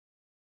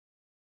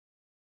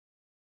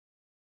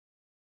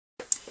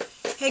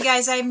Hey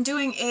guys, I'm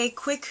doing a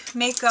quick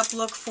makeup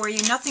look for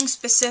you, nothing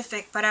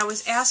specific, but I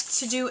was asked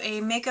to do a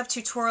makeup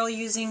tutorial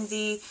using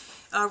the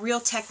Real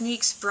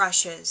Techniques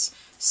brushes.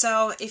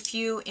 So if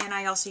you, and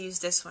I also use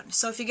this one,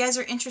 so if you guys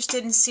are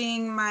interested in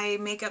seeing my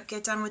makeup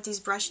get done with these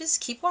brushes,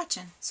 keep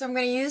watching. So I'm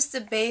going to use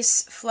the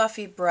base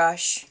fluffy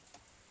brush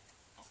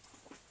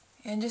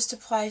and just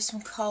apply some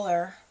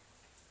color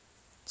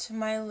to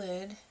my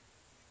lid.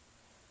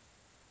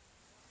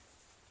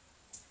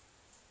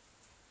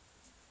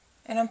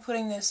 And I'm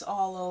putting this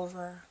all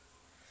over.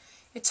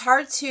 It's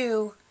hard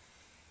to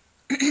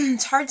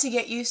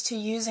get used to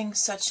using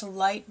such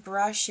light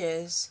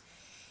brushes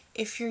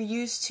if you're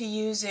used to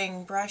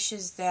using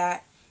brushes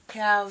that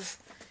have,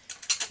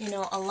 you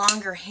know, a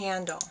longer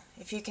handle.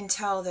 If you can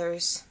tell,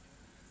 there's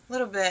a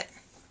little bit,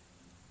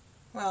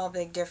 well, a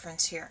big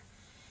difference here.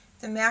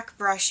 The MAC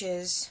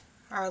brushes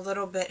are a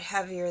little bit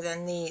heavier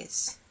than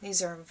these.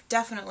 These are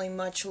definitely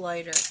much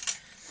lighter.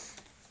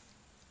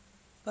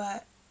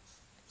 But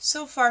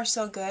so far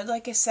so good.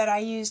 Like I said, I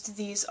used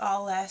these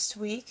all last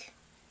week,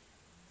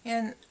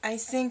 and I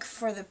think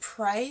for the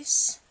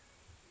price,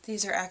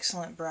 these are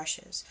excellent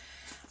brushes.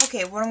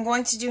 Okay, what I'm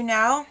going to do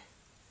now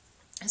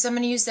is I'm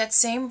going to use that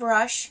same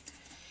brush,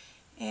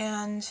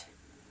 and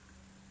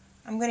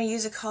I'm going to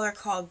use a color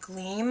called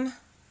Gleam.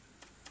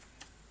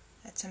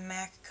 That's a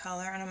MAC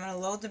color, and I'm going to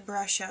load the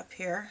brush up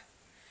here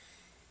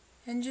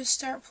and just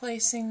start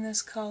placing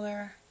this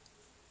color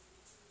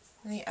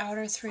in the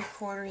outer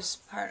 3/4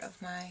 part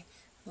of my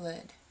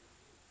lid.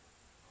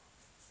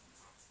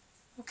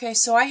 Okay,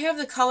 so I have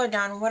the color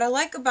down. What I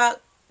like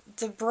about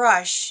the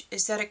brush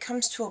is that it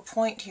comes to a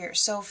point here.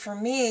 So for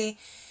me,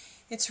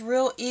 it's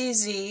real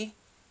easy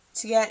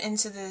to get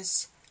into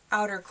this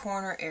outer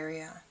corner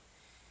area.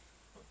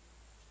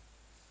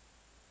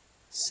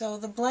 So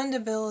the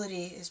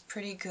blendability is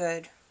pretty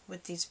good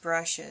with these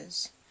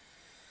brushes.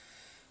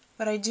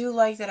 But I do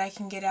like that I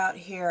can get out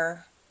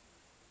here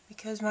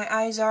because my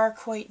eyes are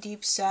quite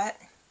deep set.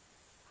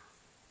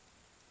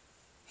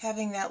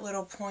 Having that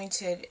little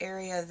pointed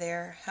area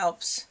there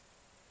helps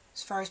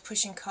as far as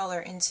pushing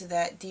color into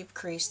that deep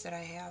crease that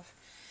I have.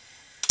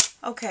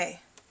 Okay,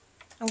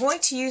 I'm going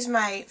to use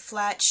my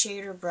flat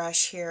shader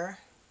brush here,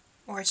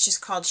 or it's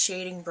just called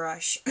shading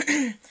brush.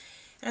 And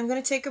I'm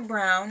going to take a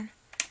brown,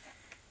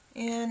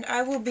 and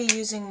I will be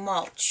using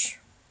mulch.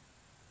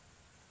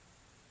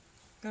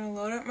 I'm going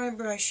to load up my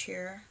brush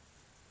here,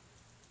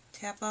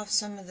 tap off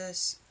some of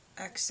this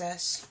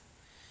excess.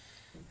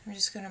 I'm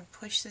just going to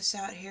push this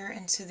out here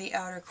into the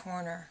outer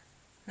corner.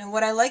 Now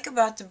what I like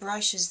about the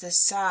brush is the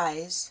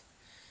size,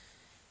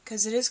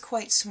 because it is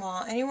quite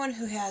small. Anyone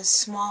who has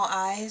small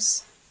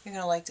eyes, you're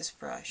going to like this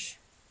brush.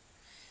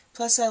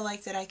 Plus I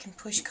like that I can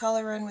push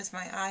color in with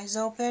my eyes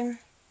open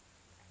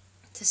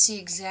to see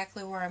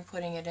exactly where I'm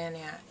putting it in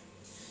at.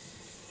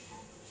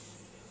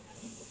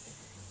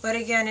 But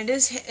again, it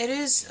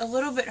is a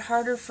little bit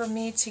harder for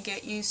me to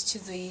get used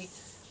to the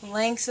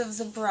length of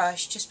the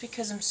brush just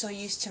because I'm so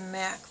used to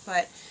MAC,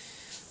 but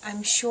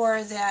I'm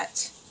sure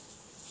that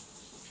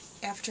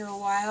after a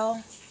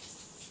while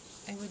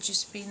it would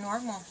just be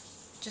normal,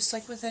 just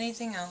like with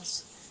anything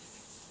else.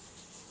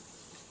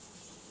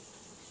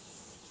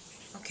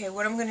 Okay,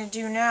 what I'm going to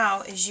do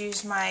now is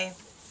use my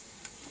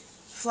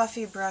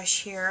fluffy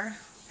brush here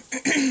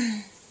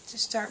to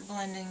start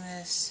blending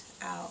this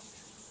out.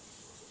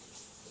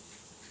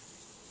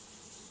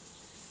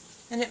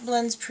 And it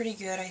blends pretty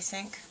good, I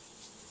think.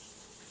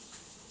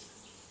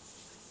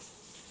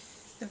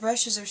 The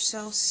brushes are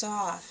so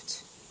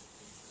soft.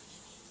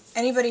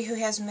 Anybody who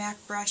has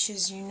MAC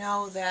brushes, you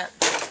know that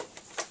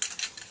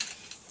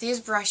these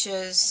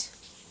brushes,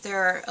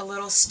 they're a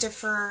little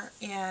stiffer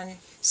and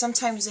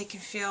sometimes they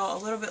can feel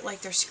a little bit like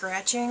they're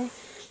scratching,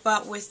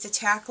 but with the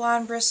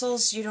Taklon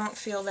bristles, you don't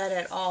feel that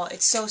at all.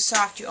 It's so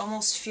soft, you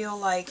almost feel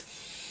like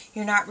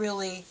you're not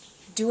really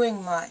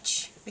doing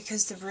much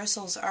because the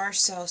bristles are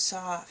so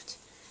soft.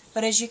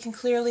 But as you can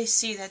clearly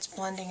see, that's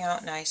blending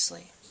out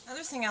nicely.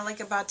 Another thing I like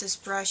about this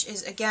brush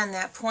is, again,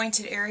 that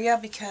pointed area,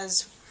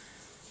 because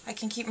I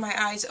can keep my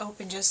eyes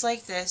open just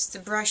like this. The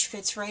brush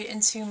fits right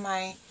into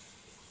my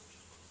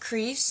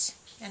crease,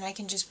 and I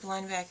can just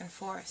blend back and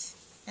forth.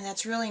 And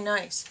that's really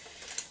nice.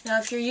 Now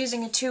if you're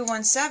using a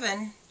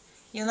 217,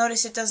 you'll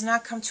notice it does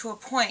not come to a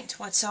point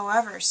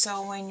whatsoever.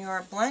 So when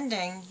you're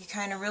blending, you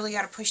kind of really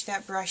got to push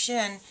that brush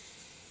in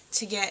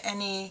to get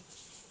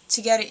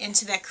it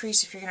into that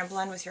crease if you're going to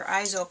blend with your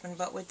eyes open.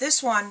 But with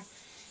this one,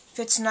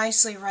 fits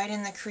nicely right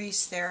in the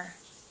crease there,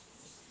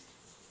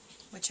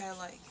 which I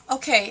like.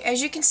 Okay,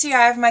 as you can see,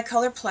 I have my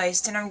color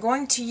placed, and I'm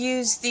going to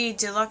use the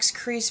Deluxe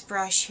Crease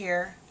brush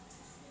here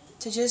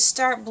to just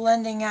start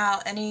blending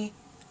out any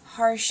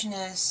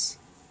harshness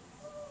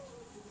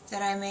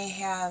that I may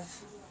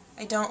have.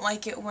 I don't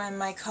like it when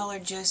my color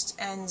just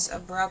ends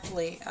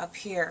abruptly up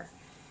here.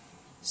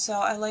 So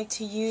I like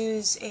to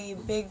use a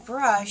big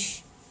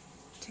brush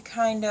to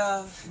kind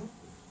of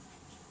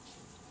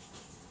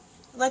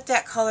let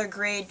that color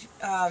grade,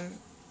 I'm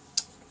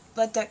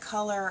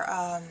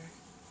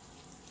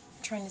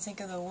trying to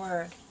think of the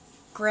word,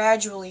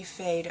 gradually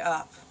fade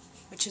up.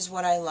 which is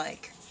what I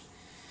like.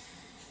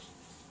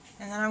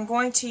 And then I'm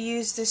going to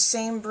use this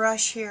same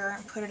brush here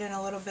and put it in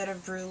a little bit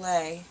of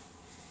brulee.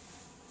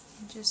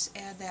 And just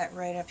add that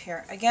right up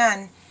here.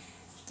 Again,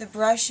 the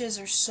brushes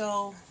are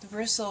so, the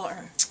bristle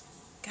are,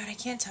 God, I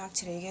can't talk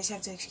today. You guys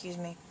have to excuse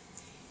me.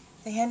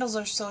 The handles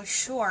are so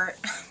short,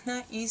 I'm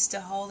not used to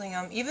holding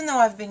them. Even though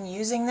I've been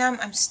using them,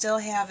 I'm still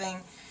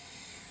having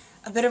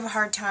a bit of a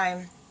hard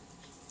time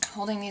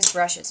holding these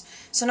brushes.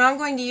 So now I'm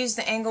going to use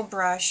the angle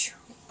brush,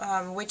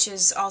 which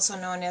is also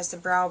known as the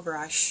brow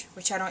brush,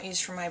 which I don't use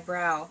for my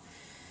brow.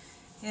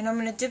 And I'm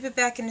going to dip it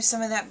back into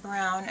some of that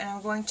brown, and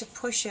I'm going to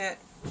push it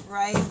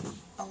right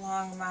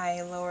along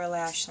my lower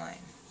lash line.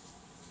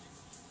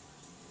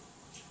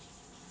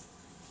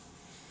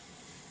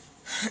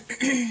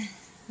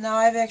 Now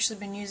I've actually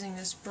been using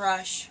this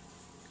brush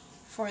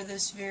for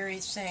this very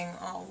thing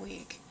all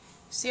week.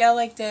 See, I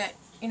like that,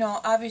 you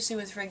know, obviously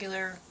with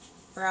regular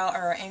brow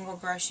or angle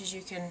brushes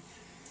you can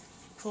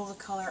pull the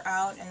color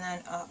out and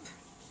then up.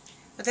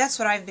 But that's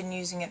what I've been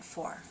using it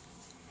for.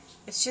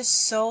 It's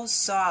just so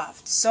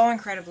soft, so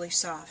incredibly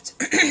soft.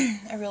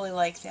 I really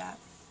like that.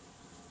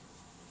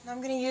 Now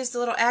I'm going to use the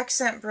little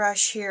accent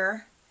brush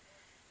here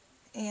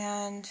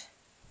and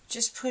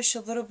just push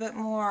a little bit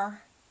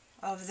more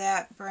of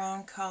that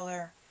brown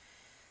color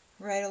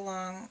right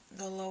along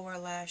the lower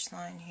lash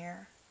line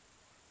here.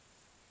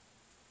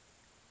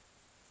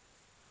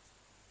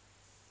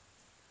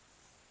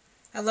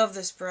 I love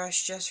this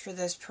brush just for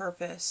this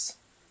purpose.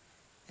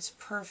 It's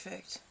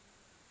perfect.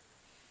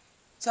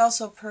 It's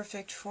also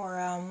perfect for,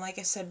 like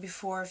I said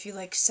before, if you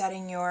like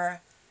setting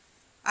your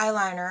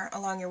eyeliner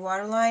along your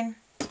waterline,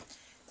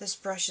 this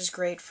brush is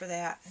great for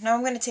that. Now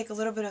I'm going to take a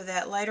little bit of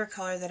that lighter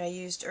color that I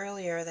used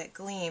earlier, that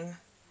gleam.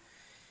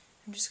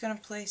 I'm just going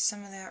to place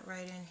some of that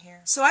right in here.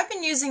 So I've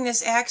been using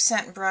this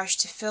accent brush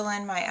to fill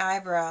in my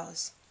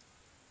eyebrows.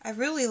 I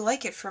really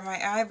like it for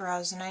my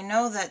eyebrows, and I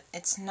know that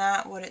it's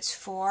not what it's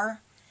for,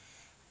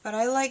 but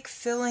I like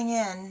filling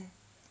in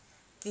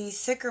the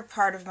thicker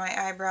part of my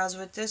eyebrows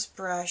with this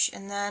brush,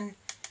 and then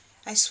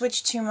I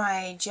switch to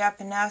my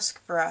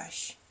Japanesque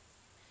brush.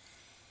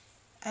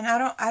 And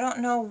I don't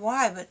know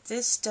why, but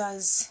this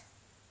does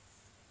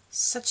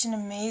such an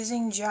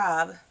amazing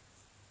job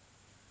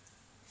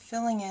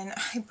filling in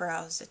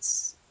eyebrows.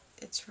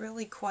 It's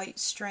really quite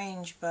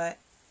strange, but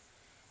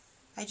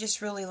I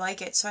just really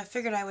like it. So I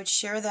figured I would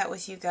share that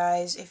with you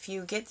guys. If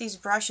you get these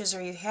brushes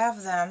or you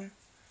have them,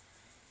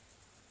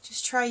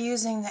 just try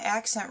using the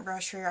accent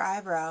brush for your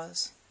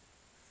eyebrows.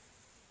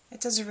 It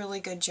does a really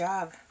good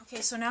job.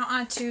 Okay, so now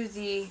onto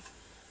the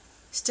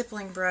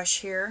stippling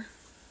brush here.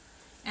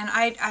 And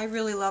I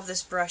really love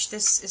this brush.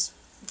 This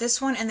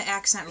one and the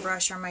accent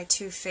brush are my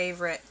two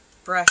favorite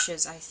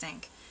brushes, I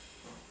think.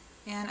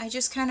 And I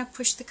just kind of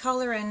push the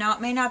color in. Now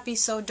it may not be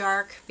so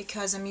dark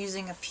because I'm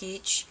using a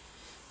peach,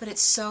 but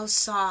it's so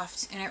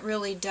soft, and it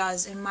really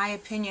does, in my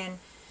opinion,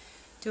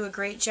 do a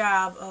great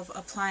job of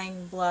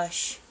applying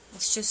blush.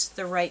 It's just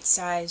the right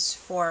size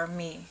for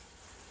me.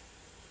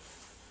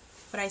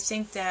 But I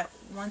think that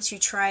once you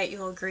try it,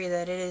 you'll agree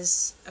that it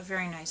is a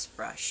very nice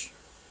brush.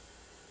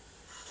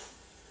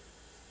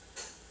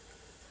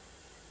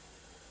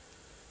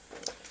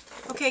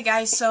 Okay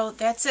guys, so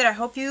that's it. I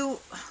hope you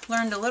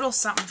learned a little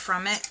something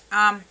from it.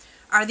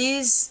 Are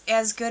these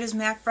as good as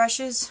MAC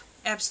brushes?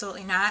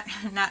 Absolutely not.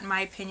 Not in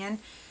my opinion.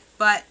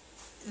 But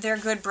they're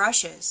good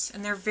brushes,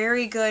 and they're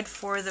very good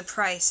for the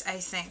price, I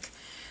think.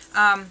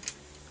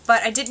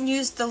 But I didn't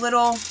use the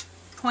little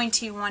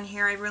pointy one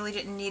here. I really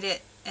didn't need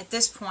it at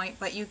this point,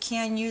 but you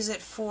can use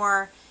it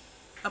for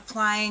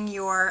applying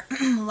your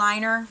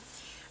liner.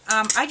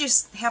 I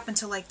just happen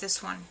to like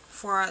this one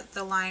for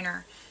the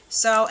liner.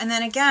 So, and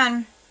then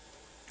again,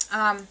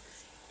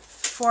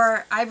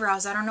 for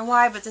eyebrows, I don't know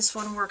why, but this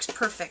one works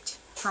perfect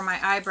for my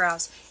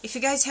eyebrows. If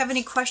you guys have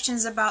any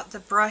questions about the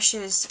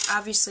brushes,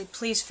 obviously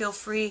please feel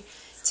free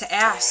to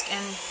ask.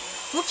 And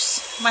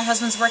whoops, my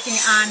husband's working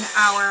on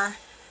our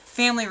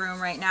family room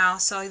right now,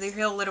 so they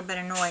hear a little bit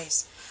of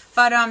noise.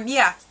 But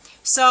yeah,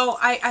 so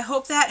I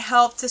hope that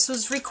helped. This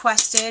was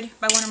requested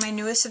by one of my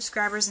newest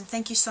subscribers, and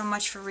thank you so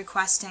much for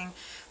requesting.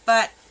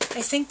 But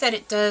I think that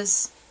it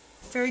does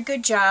a very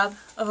good job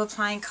of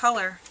applying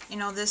color. You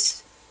know,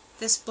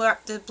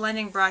 the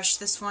blending brush,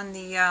 this one,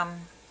 the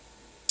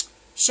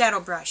shadow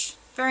brush,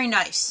 very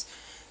nice.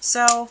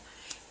 So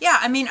yeah,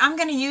 I mean, I'm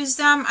going to use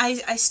them.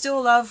 I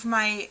still love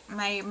my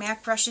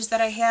MAC brushes that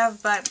I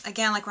have, but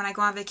again, like when I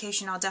go on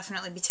vacation, I'll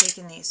definitely be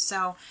taking these.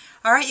 So,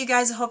 alright you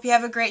guys, I hope you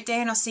have a great day,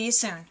 and I'll see you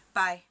soon.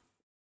 Bye.